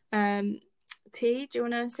 T, do you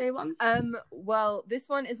want to say one? Well, this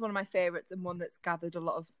one is one of my favorites, and one that's gathered a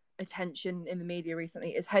lot of attention in the media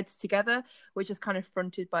recently, is Heads Together, which is kind of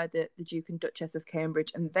fronted by the Duke and Duchess of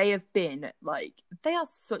Cambridge, and they are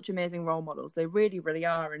such amazing role models. They really, really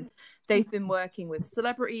are. And they've been working with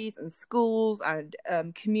celebrities and schools and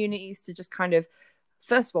communities to just kind of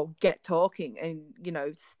first of all, get talking and, you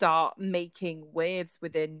know, start making waves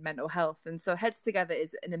within mental health. And so Heads Together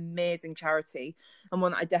is an amazing charity, and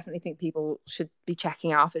one that I definitely think people should be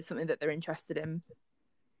checking out if it's something that they're interested in.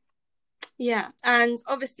 Yeah, and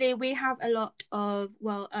obviously we have a lot of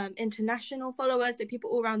international followers, so people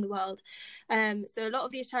all around the world. So a lot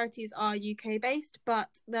of these charities are UK based, but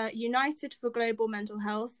the United for Global Mental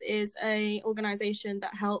Health is a organisation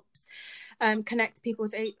that helps connect people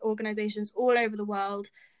to organisations all over the world.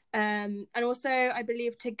 And also, I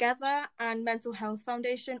believe Together and Mental Health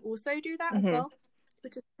Foundation also do that as well,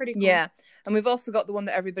 which is pretty cool. Yeah, and we've also got the one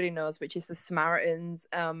that everybody knows, which is the Samaritans.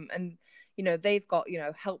 And you know, they've got, you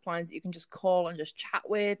know, helplines that you can just call and just chat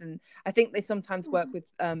with. And I think they sometimes work with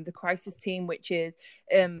the crisis team, which is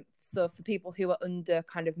so for people who are under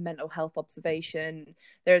kind of mental health observation,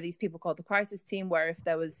 there are these people called the crisis team, where if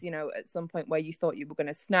there was, you know, at some point where you thought you were going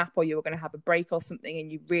to snap or you were going to have a break or something and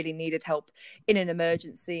you really needed help in an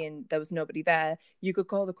emergency and there was nobody there, you could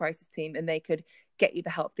call the crisis team and they could get you the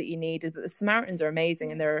help that you needed. But the Samaritans are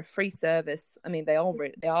amazing, and they're a free service. I mean, they are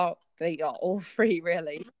all free,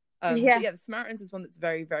 really. Yeah, the Samaritans is one that's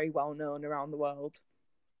very, very well known around the world.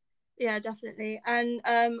 Yeah, definitely. And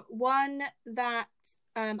one that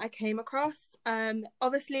I came across,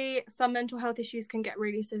 obviously some mental health issues can get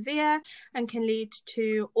really severe and can lead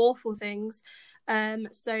to awful things.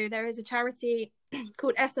 So there is a charity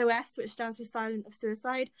called SOS, which stands for Silent of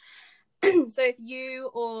Suicide. So if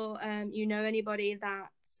you or you know anybody that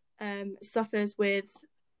suffers with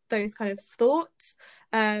those kind of thoughts,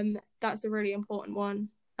 that's a really important one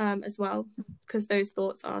as well, because those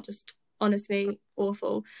thoughts are just honestly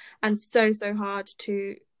awful and so hard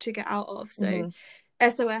to get out of. So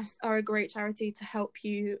SOS are a great charity to help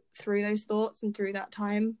you through those thoughts and through that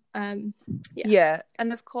time. Yeah,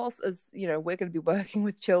 and of course, as you know, we're going to be working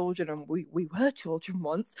with children, and we were children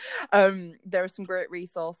once. There are some great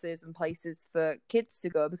resources and places for kids to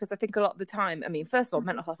go, because I think a lot of the time, I mean, first of all,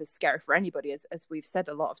 mental health is scary for anybody, as we've said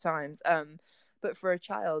a lot of times. But for a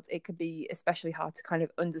child, it could be especially hard to kind of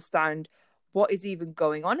understand what is even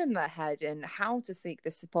going on in their head and how to seek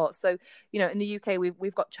this support. So, you know, in the UK,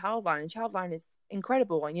 we've got Childline, and Childline is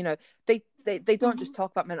incredible. And, you know, they don't just talk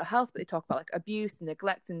about mental health, but they talk about like abuse and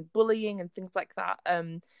neglect and bullying and things like that.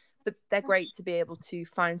 But they're great to be able to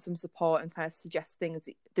find some support and kind of suggest things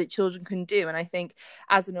that children can do. And I think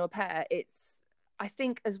as an au pair, I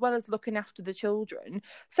think as well as looking after the children,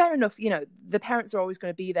 fair enough, you know, the parents are always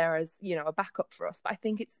going to be there as, you know, a backup for us. But I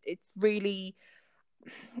think it's really,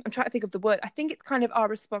 I'm trying to think of the word. I think it's kind of our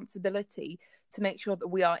responsibility to make sure that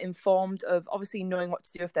we are informed of, obviously, knowing what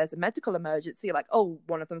to do if there's a medical emergency, like, oh,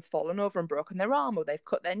 one of them's fallen over and broken their arm, or they've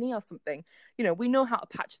cut their knee or something. You know, we know how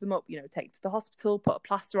to patch them up, you know, take to the hospital, put a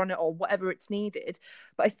plaster on it or whatever it's needed.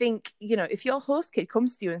 But I think, you know, if your host kid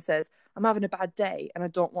comes to you and says, I'm having a bad day and I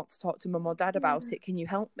don't want to talk to mum or dad about it, can you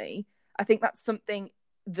help me? I think that's something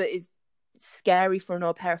that is scary for an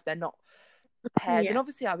au pair if they're not prepared. And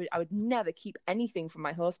obviously I would never keep anything from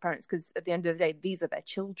my host parents, because at the end of the day, these are their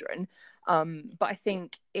children. But I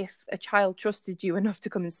think if a child trusted you enough to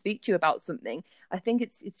come and speak to you about something, I think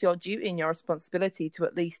it's your duty and your responsibility to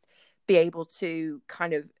at least be able to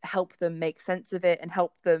kind of help them make sense of it and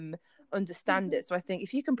help them understand it. So I think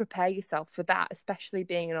if you can prepare yourself for that, especially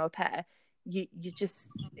being an au pair,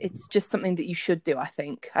 it's just something that you should do. I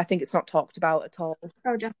think it's not talked about at all.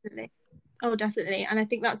 Oh, definitely. And I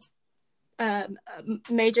think that's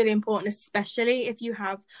majorly important, especially if you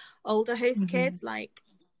have older host kids, like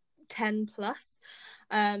 10 plus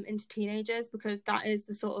into teenagers, because that is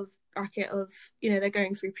the sort of bracket of, you know, they're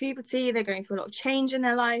going through puberty, they're going through a lot of change in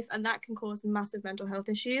their life, and that can cause massive mental health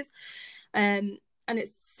issues. And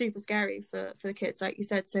it's super scary for the kids, like you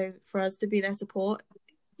said. So for us to be their support,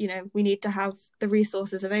 you know, we need to have the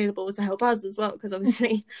resources available to help us as well, because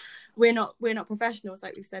obviously we're not professionals,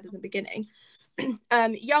 like we've said in the beginning.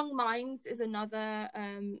 Young Minds is another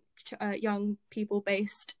young people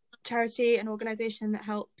based charity and organization that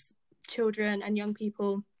helps children and young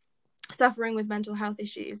people suffering with mental health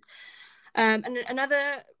issues. And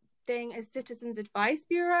another thing is Citizens Advice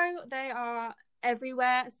Bureau. They are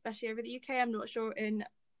everywhere, especially over the UK. I'm not sure in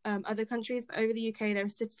other countries, but over the UK there are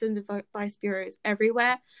Citizens Advice Bureaus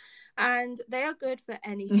everywhere, and they are good for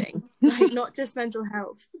anything. Like, not just mental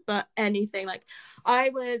health, but anything. Like, I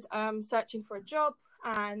was searching for a job,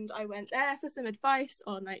 and I went there for some advice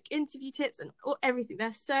on like interview tips and everything.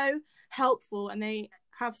 They're so helpful, and they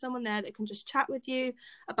have someone there that can just chat with you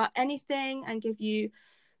about anything and give you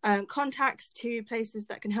contacts to places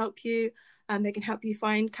that can help you. They can help you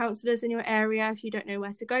find counsellors in your area if you don't know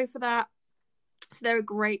where to go for that. So they're a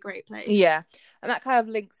great place. Yeah, and that kind of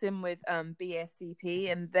links in with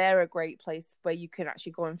BACP, and they're a great place where you can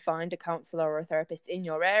actually go and find a counsellor or a therapist in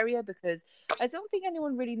your area, because I don't think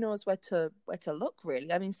anyone really knows where to look,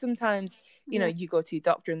 really. I mean, sometimes, you know, you go to your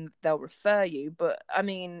doctor and they'll refer you, but I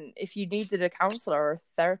mean, if you needed a counsellor or a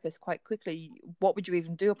therapist quite quickly, what would you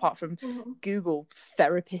even do apart from Google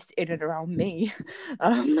therapist in and around me?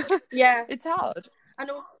 Yeah, it's hard.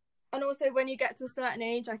 And also when you get to a certain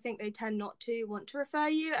age, I think they tend not to want to refer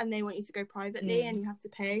you, and they want you to go privately and you have to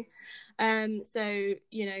pay. So,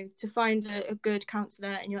 you know, to find a good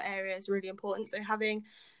counsellor in your area is really important. So having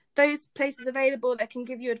those places available that can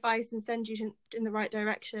give you advice and send you in the right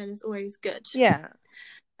direction is always good. Yeah.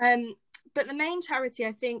 But the main charity,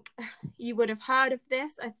 I think you would have heard of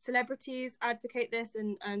this. Celebrities advocate this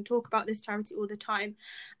and talk about this charity all the time.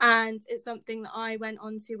 And it's something that I went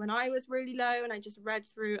on to when I was really low, and I just read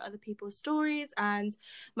through other people's stories. And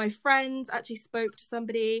my friends actually spoke to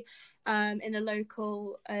somebody in a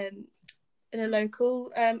local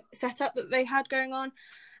setup that they had going on.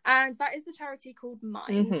 And that is the charity called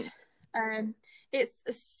Mind. It's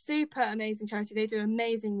a super amazing charity. They do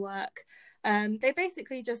amazing work. They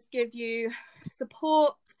basically just give you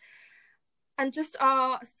support and just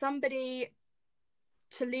are somebody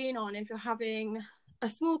to lean on if you're having a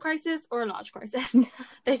small crisis or a large crisis.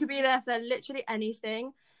 They could be there for literally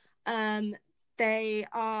anything. They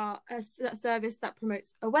are a service that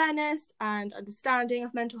promotes awareness and understanding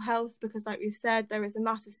of mental health, because like we've said, there is a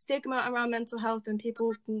massive stigma around mental health and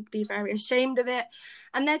people can be very ashamed of it.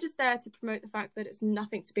 And they're just there to promote the fact that it's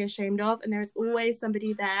nothing to be ashamed of, and there is always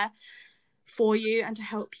somebody there for you and to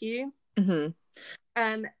help you.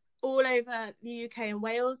 All over the UK and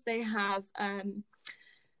Wales, they have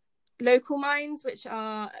local minds, which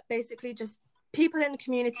are basically just people in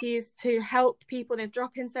communities to help people. They have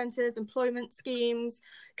drop-in centres, employment schemes,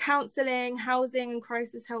 counselling, housing and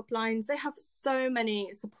crisis helplines. They have so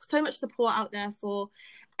much support out there for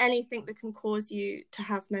anything that can cause you to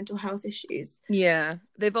have mental health issues. Yeah,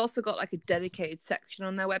 they've also got like a dedicated section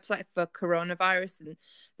on their website for coronavirus and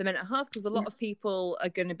the mental health, because a lot of people are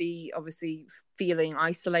going to be obviously feeling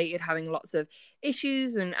isolated, having lots of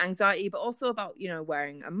issues and anxiety, but also about, you know,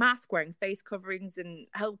 wearing a mask, wearing face coverings, and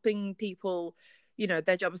helping people. You know,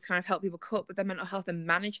 their job is to kind of help people cope with their mental health and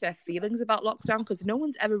manage their feelings about lockdown, because no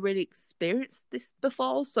one's ever really experienced this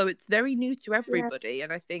before, so it's very new to everybody.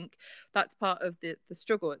 And I think that's part of the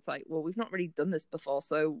struggle. It's like, well, we've not really done this before,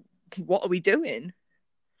 so what are we doing?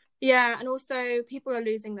 Yeah, and also people are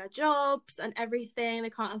losing their jobs and everything.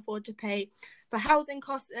 They can't afford to pay for housing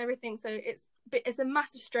costs and everything, so it's a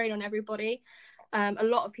massive strain on everybody. A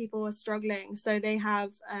lot of people are struggling, so they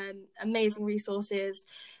have amazing resources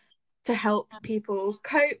to help people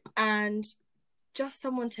cope, and just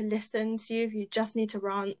someone to listen to you if you just need to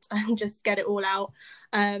rant and just get it all out.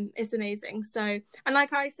 It's amazing. So, and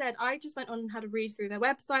like I said, I just went on and had a read through their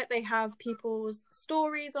website. They have people's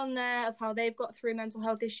stories on there of how they've got through mental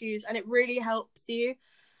health issues, and it really helps you.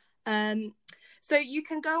 So you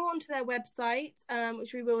can go onto their website,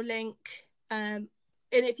 which we will link. And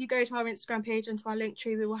if you go to our Instagram page and to our link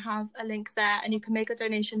tree, we will have a link there, and you can make a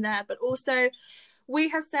donation there. But also, we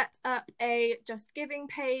have set up a Just Giving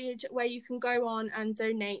page where you can go on and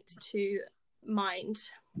donate to Mind.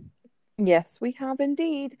 Yes, we have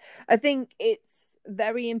indeed. I think it's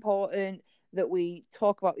very important that we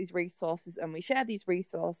talk about these resources and we share these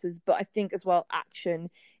resources, but I think as well action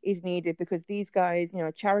is needed, because these guys, you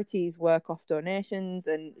know, charities work off donations,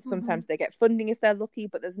 and sometimes they get funding if they're lucky,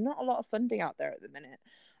 but there's not a lot of funding out there at the minute.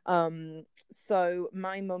 So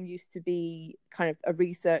my mum used to be kind of a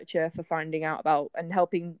researcher for finding out about and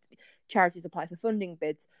helping charities apply for funding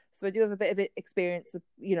bids. So I do have a bit of experience of,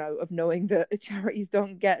 you know, of knowing that charities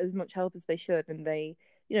don't get as much help as they should, and they,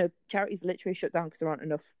 you know, charities literally shut down because there aren't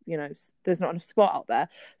enough, you know, there's not enough support out there.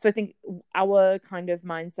 So I think our kind of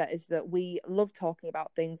mindset is that we love talking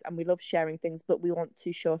about things and we love sharing things, but we want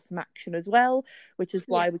to show some action as well, which is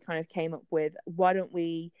why we kind of came up with, why don't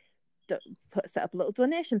we set up a little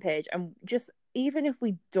donation page, and just, even if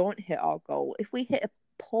we don't hit our goal, if we hit a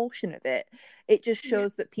portion of it, it just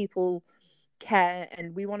shows that people care,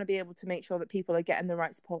 and we want to be able to make sure that people are getting the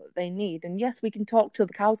right support that they need. And yes, we can talk till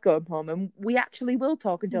the cows come home, and we actually will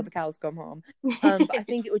talk until the cows come home, but I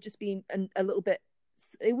think it would just be a little bit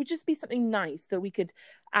it would just be something nice that we could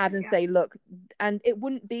add and say, look, and it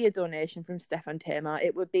wouldn't be a donation from Steph and Tamar,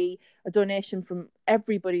 it would be a donation from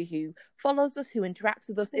everybody who follows us, who interacts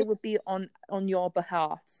with us. It would be on your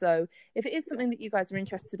behalf. So if it is something that you guys are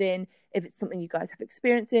interested in, if it's something you guys have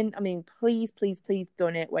experience in, I mean, please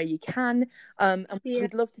donate where you can, and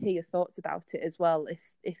we'd love to hear your thoughts about it as well.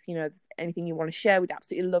 If you know there's anything you want to share, we'd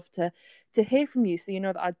absolutely love to hear from you, so you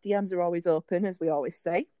know that our DMs are always open, as we always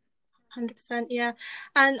say. 100%, yeah.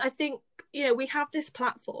 And I think, you know, we have this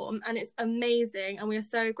platform and it's amazing, and we are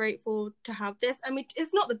so grateful to have this. And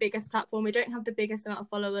it's not the biggest platform, we don't have the biggest amount of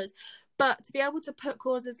followers, but to be able to put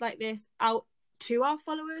causes like this out to our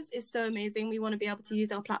followers is so amazing. We want to be able to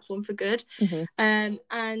use our platform for good.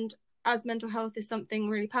 And as mental health is something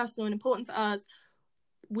really personal and important to us,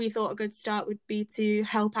 we thought a good start would be to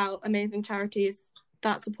help out amazing charities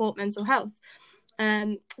that support mental health.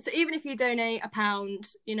 So even if you donate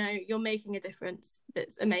 £1, you know, you're making a difference.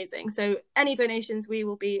 It's amazing. So any donations we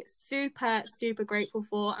will be super, super grateful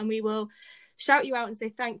for, and we will shout you out and say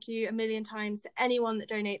thank you a million times to anyone that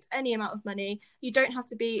donates any amount of money. You don't have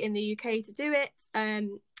to be in the UK to do it.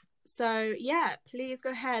 So yeah, please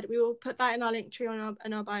go ahead. We will put that in our link tree on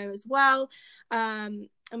our bio as well. And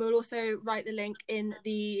we'll also write the link in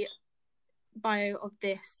the bio of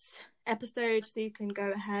this episode, so you can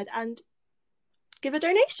go ahead and give a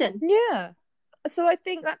donation. Yeah. So I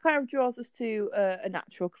think that kind of draws us to a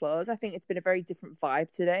natural close. I think it's been a very different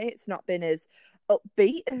vibe today. It's not been as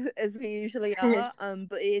upbeat as we usually are,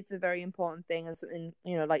 but it's a very important thing, and something,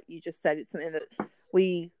 you know, like you just said, it's something that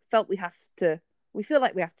we feel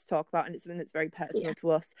like we have to talk about, and it's something that's very personal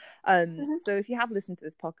to us. So if you have listened to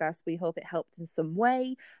this podcast, we hope it helped in some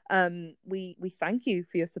way. We thank you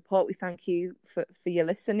for your support. We thank you for your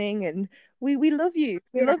listening, and we love you.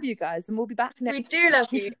 We love you guys, and we'll be back next. We do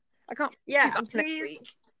love you. I can't. Yeah, and please.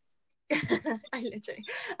 I literally.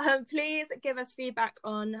 Please give us feedback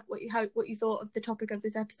on what you thought of the topic of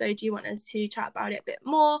this episode. Do you want us to chat about it a bit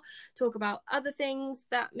more? Talk about other things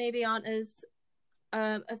that maybe aren't as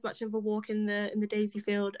much of a walk in the daisy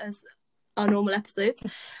field as our normal episodes.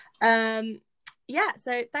 Yeah,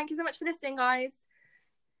 so thank you so much for listening, guys.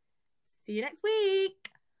 See you next week.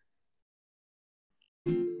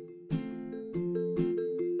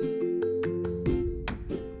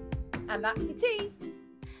 And that's the tea.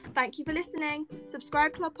 Thank you for listening.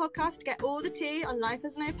 Subscribe to our podcast to get all the tea on life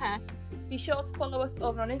as an au pair. Be sure to follow us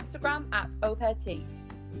over on Instagram at aupairtea.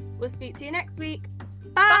 We'll speak to you next week.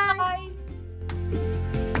 Bye. Bye.